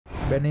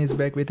Benny is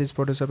back with his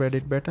Photoshop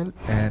edit battle,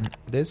 and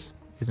this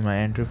is my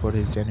entry for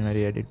his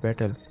January edit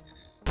battle.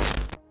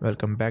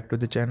 Welcome back to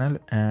the channel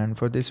and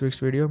for this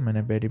weeks video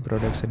मैंने Beni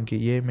production की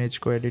ये image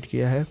को edit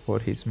किया है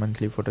for his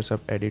monthly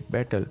Photoshop edit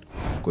battle.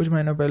 कुछ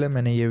महीनों पहले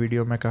मैंने ये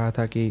वीडियो में कहा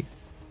था कि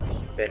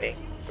Beni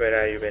where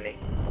are you Beni,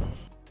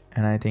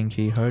 and I think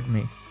he heard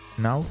me.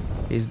 Now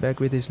he is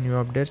back with his new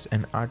updates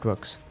and art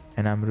works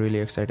and I am really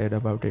excited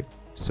about it.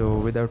 So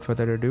without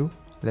further ado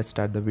let's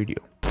start the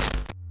video.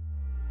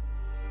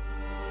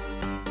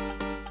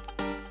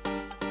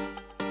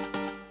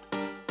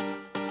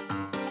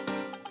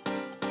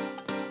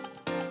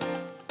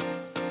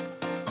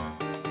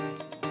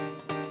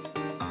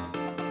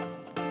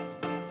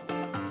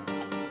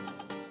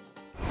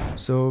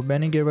 So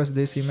Benny gave us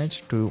this image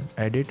to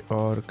edit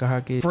और कहा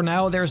कि For now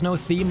there's no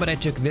theme, but I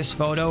took this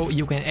photo.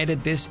 You can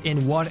edit this in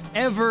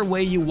whatever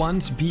way you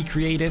want. Be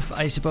creative,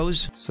 I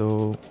suppose. So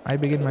I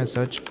began my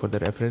search for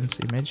the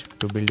reference image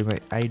to build my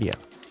idea.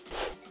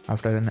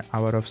 After an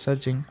hour of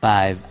searching,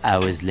 5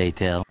 hours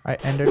later, I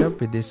ended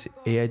up with this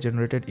AI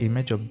generated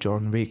image of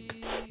John Wick.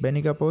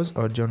 Benny का pose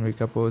और John Wick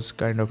का pose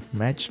kind of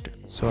matched,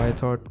 so I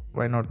thought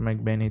why not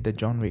make Benny the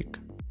John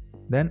Wick.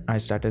 Then I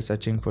started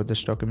searching for the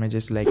stock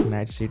images like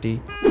night city,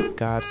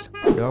 cars,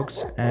 dogs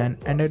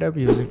and ended up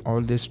using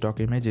all these stock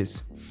images.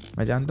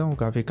 मैं जानता हूँ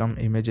काफ़ी कम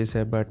images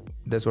है but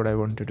that's what I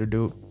wanted to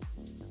do.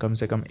 कम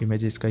से कम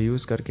images का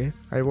use करके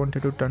I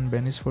wanted to turn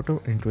Benny's photo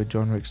into a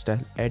John Wick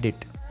style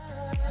edit.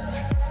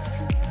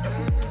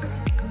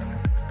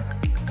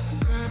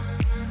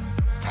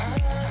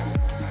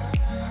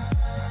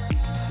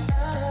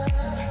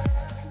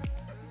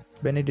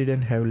 Benny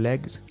didn't have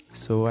legs,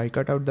 so I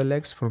cut out the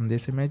legs from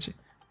this image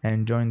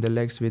and joined the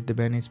legs with the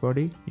Benny's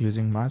body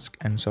using mask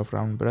and soft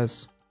round brush.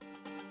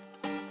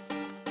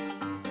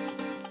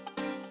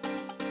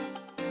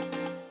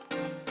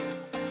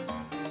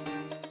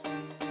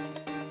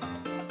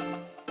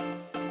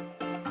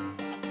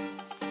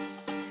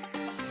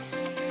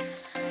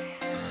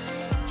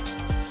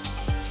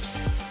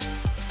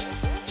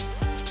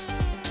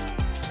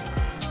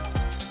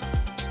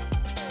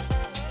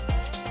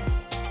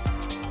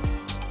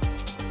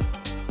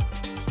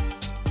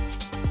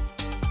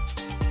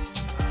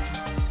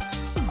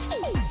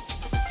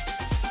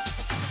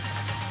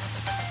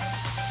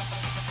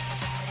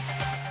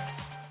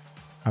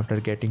 After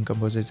getting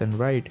composition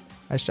right,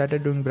 I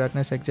started doing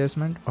brightness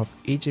adjustment of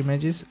each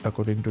images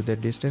according to their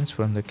distance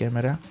from the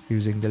camera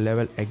using the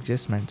level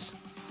adjustments.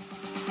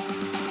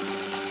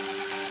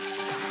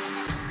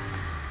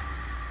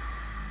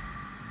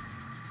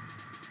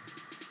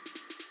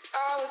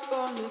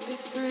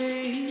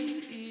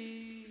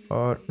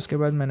 और उसके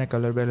बाद मैंने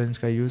colour balance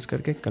का use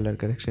करके colour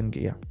correction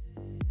किया।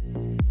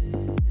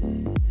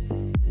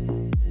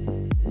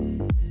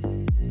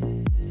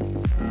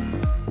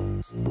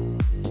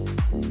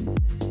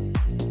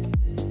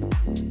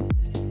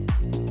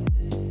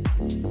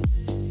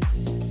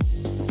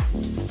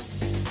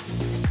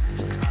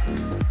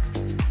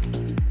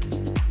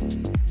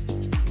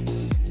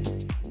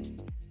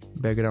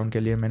 Background के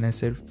लिए मैंने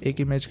सिर्फ एक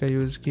इमेज का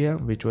यूज़ किया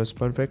which was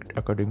perfect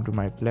according to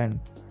my plan,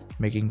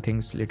 making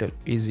things little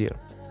easier.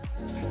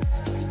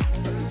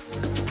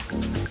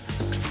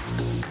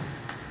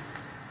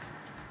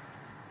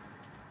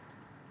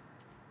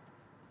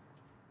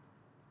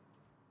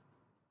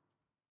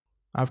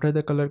 After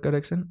the color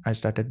correction, I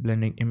started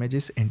blending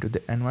images into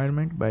the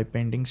environment by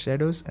painting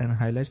shadows and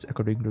highlights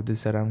according to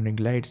the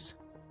surrounding lights.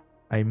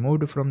 I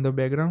moved from the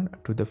background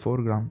to the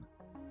foreground.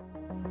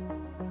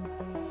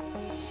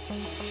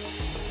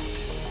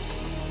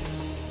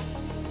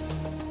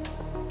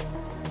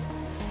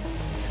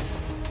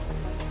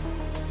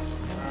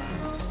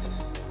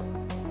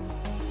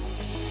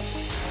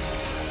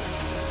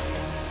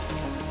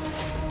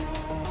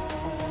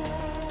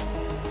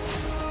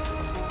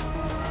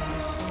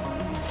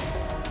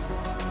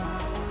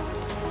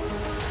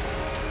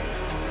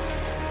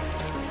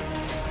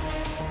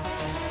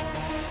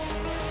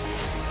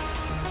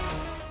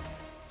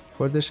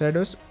 For the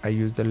shadows, I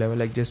use the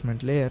level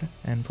adjustment layer,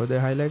 and for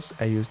the highlights,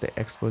 I use the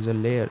exposure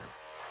layer.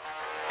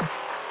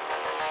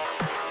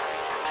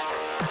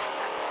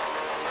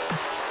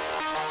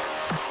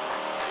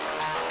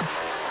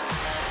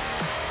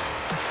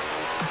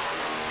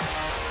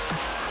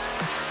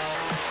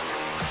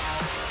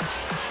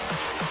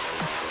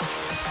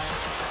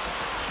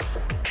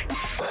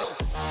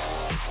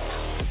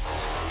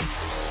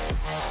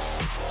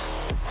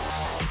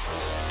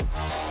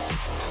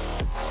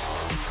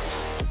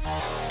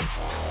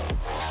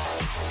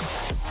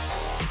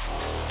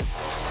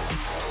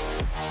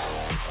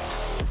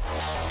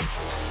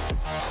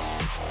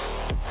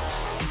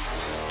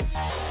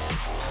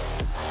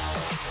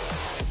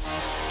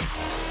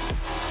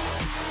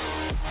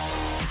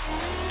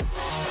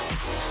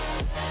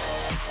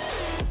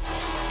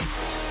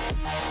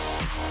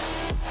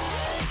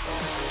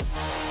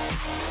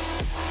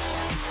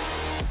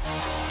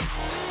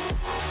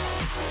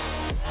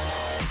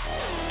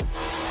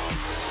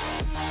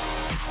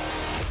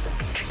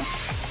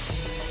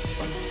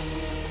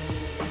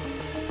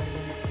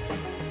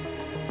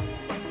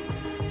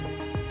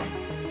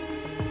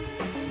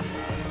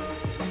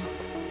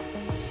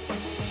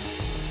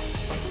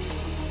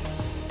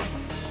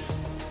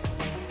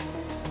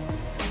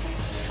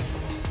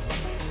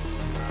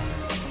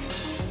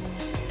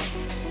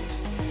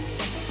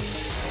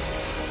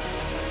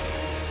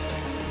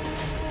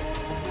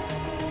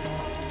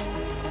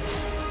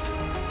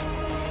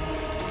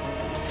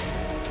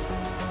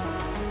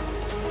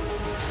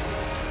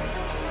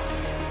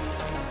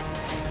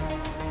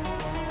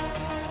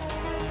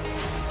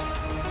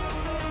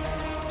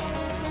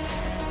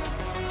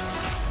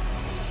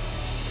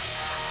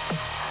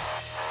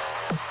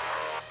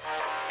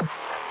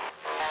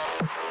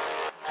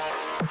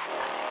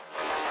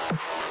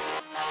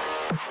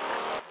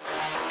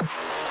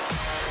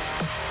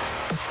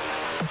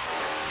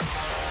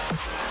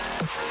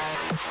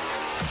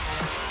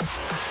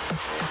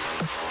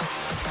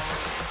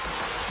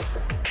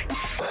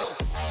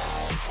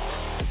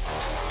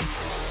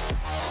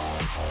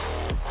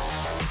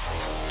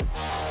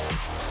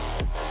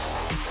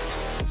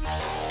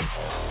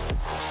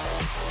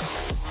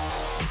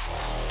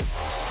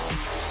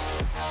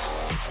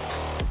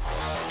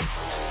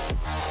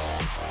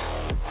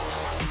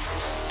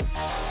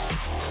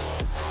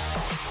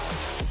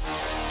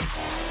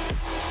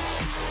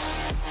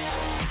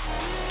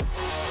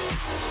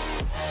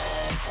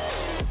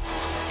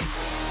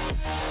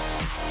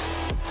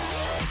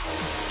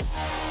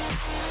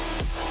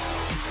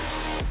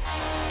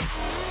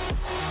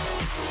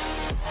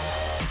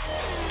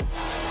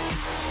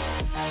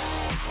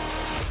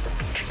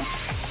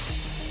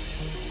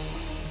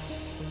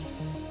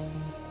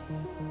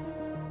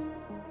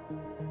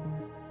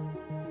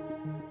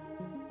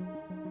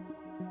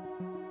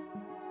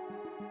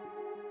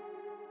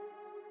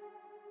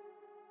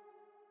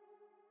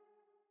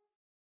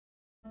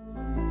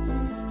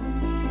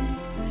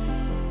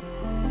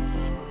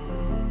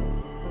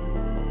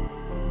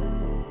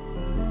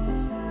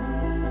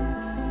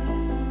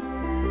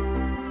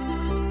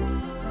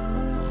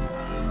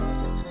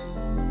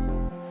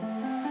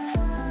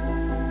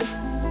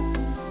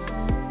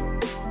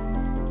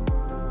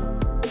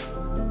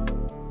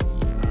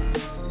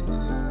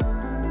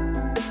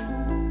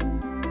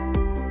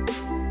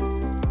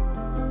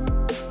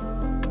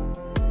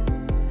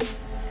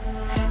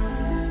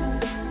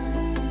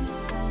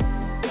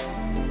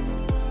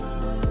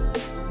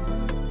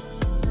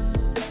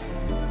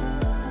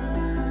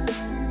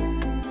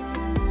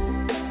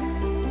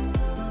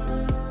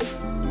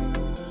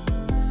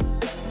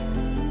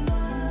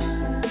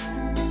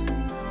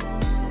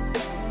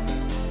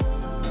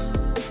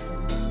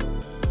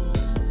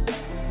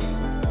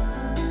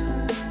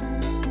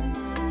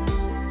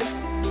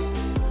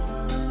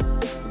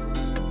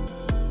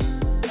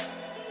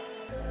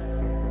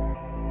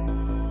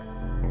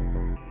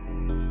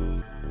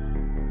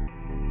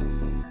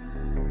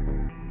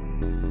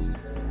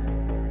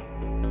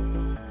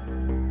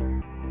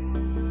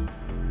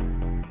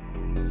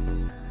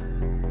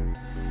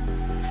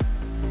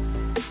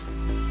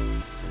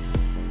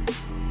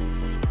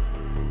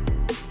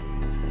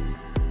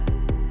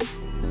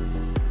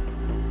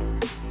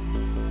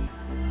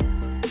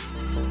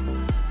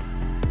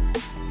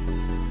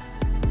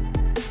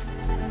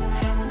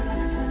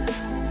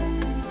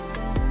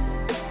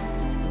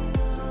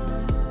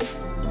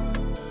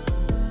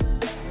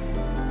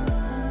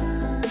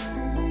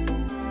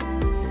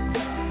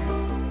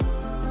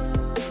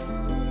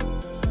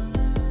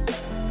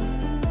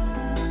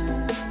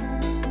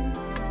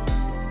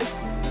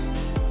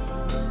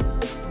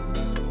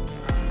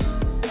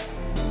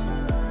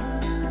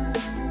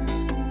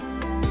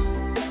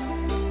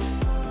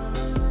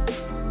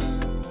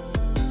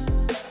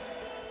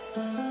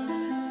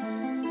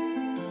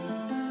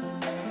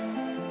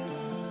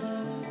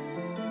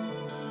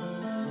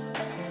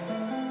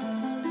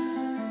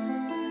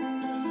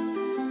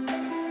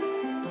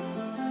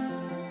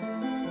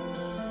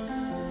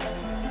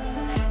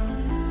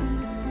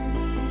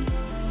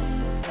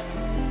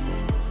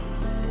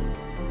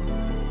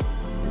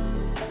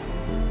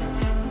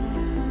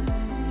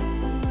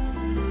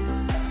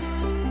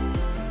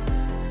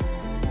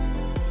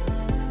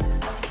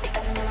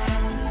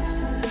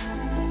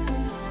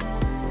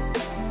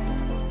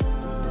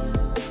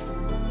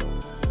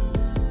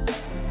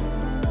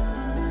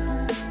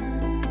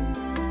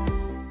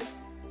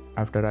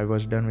 After I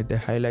was done with the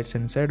highlights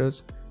and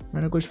shadows,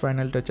 मैंने कुछ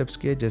final touch-ups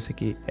किए जैसे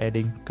कि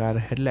adding car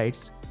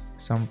headlights,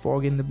 some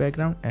fog in the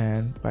background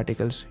and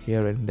particles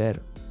here and there.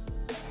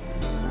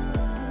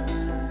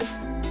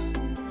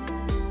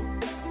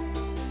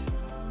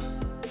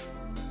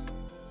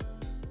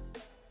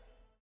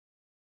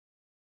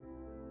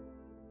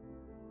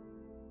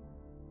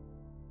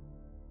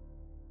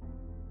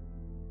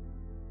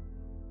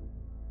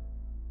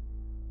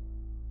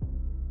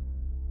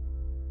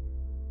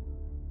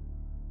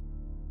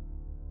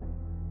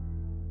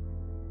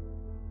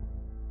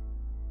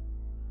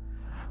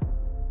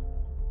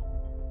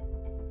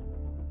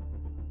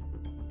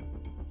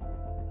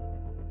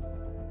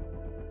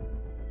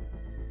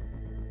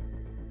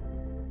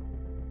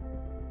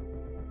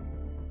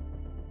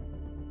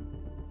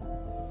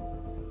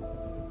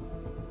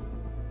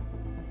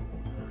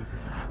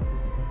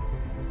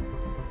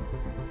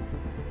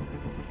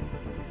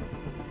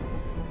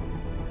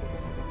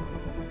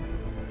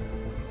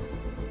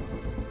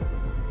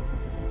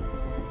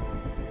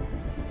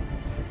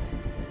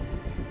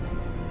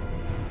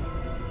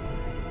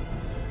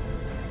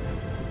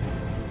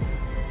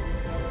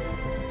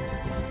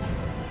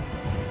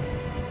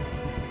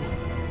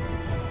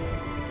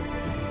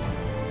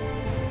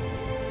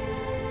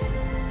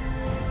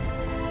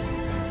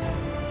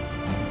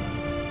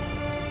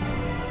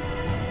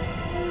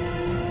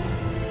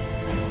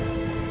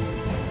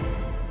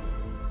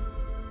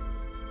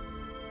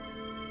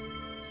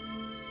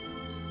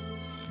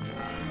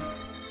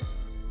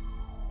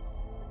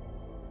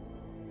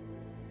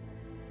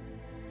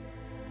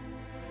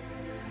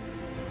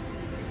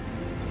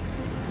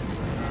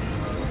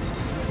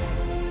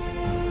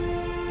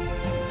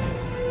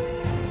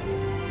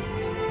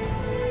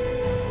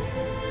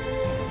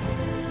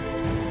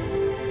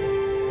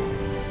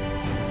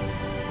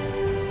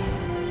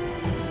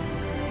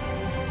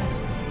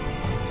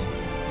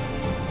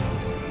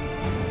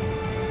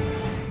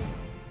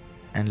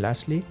 And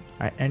lastly,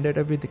 I ended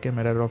up with the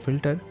camera raw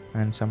filter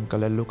and some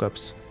color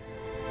lookups.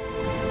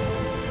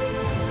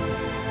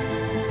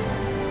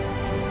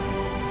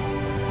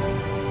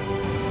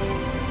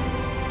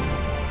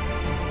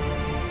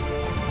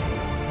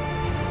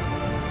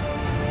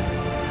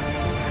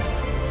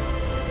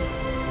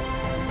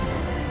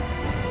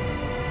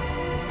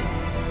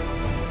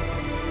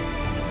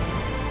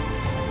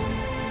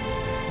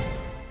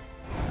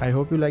 I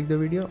hope you like the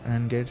video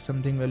and get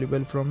something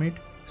valuable from it.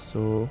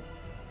 So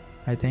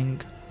I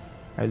think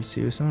I'll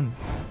see you soon.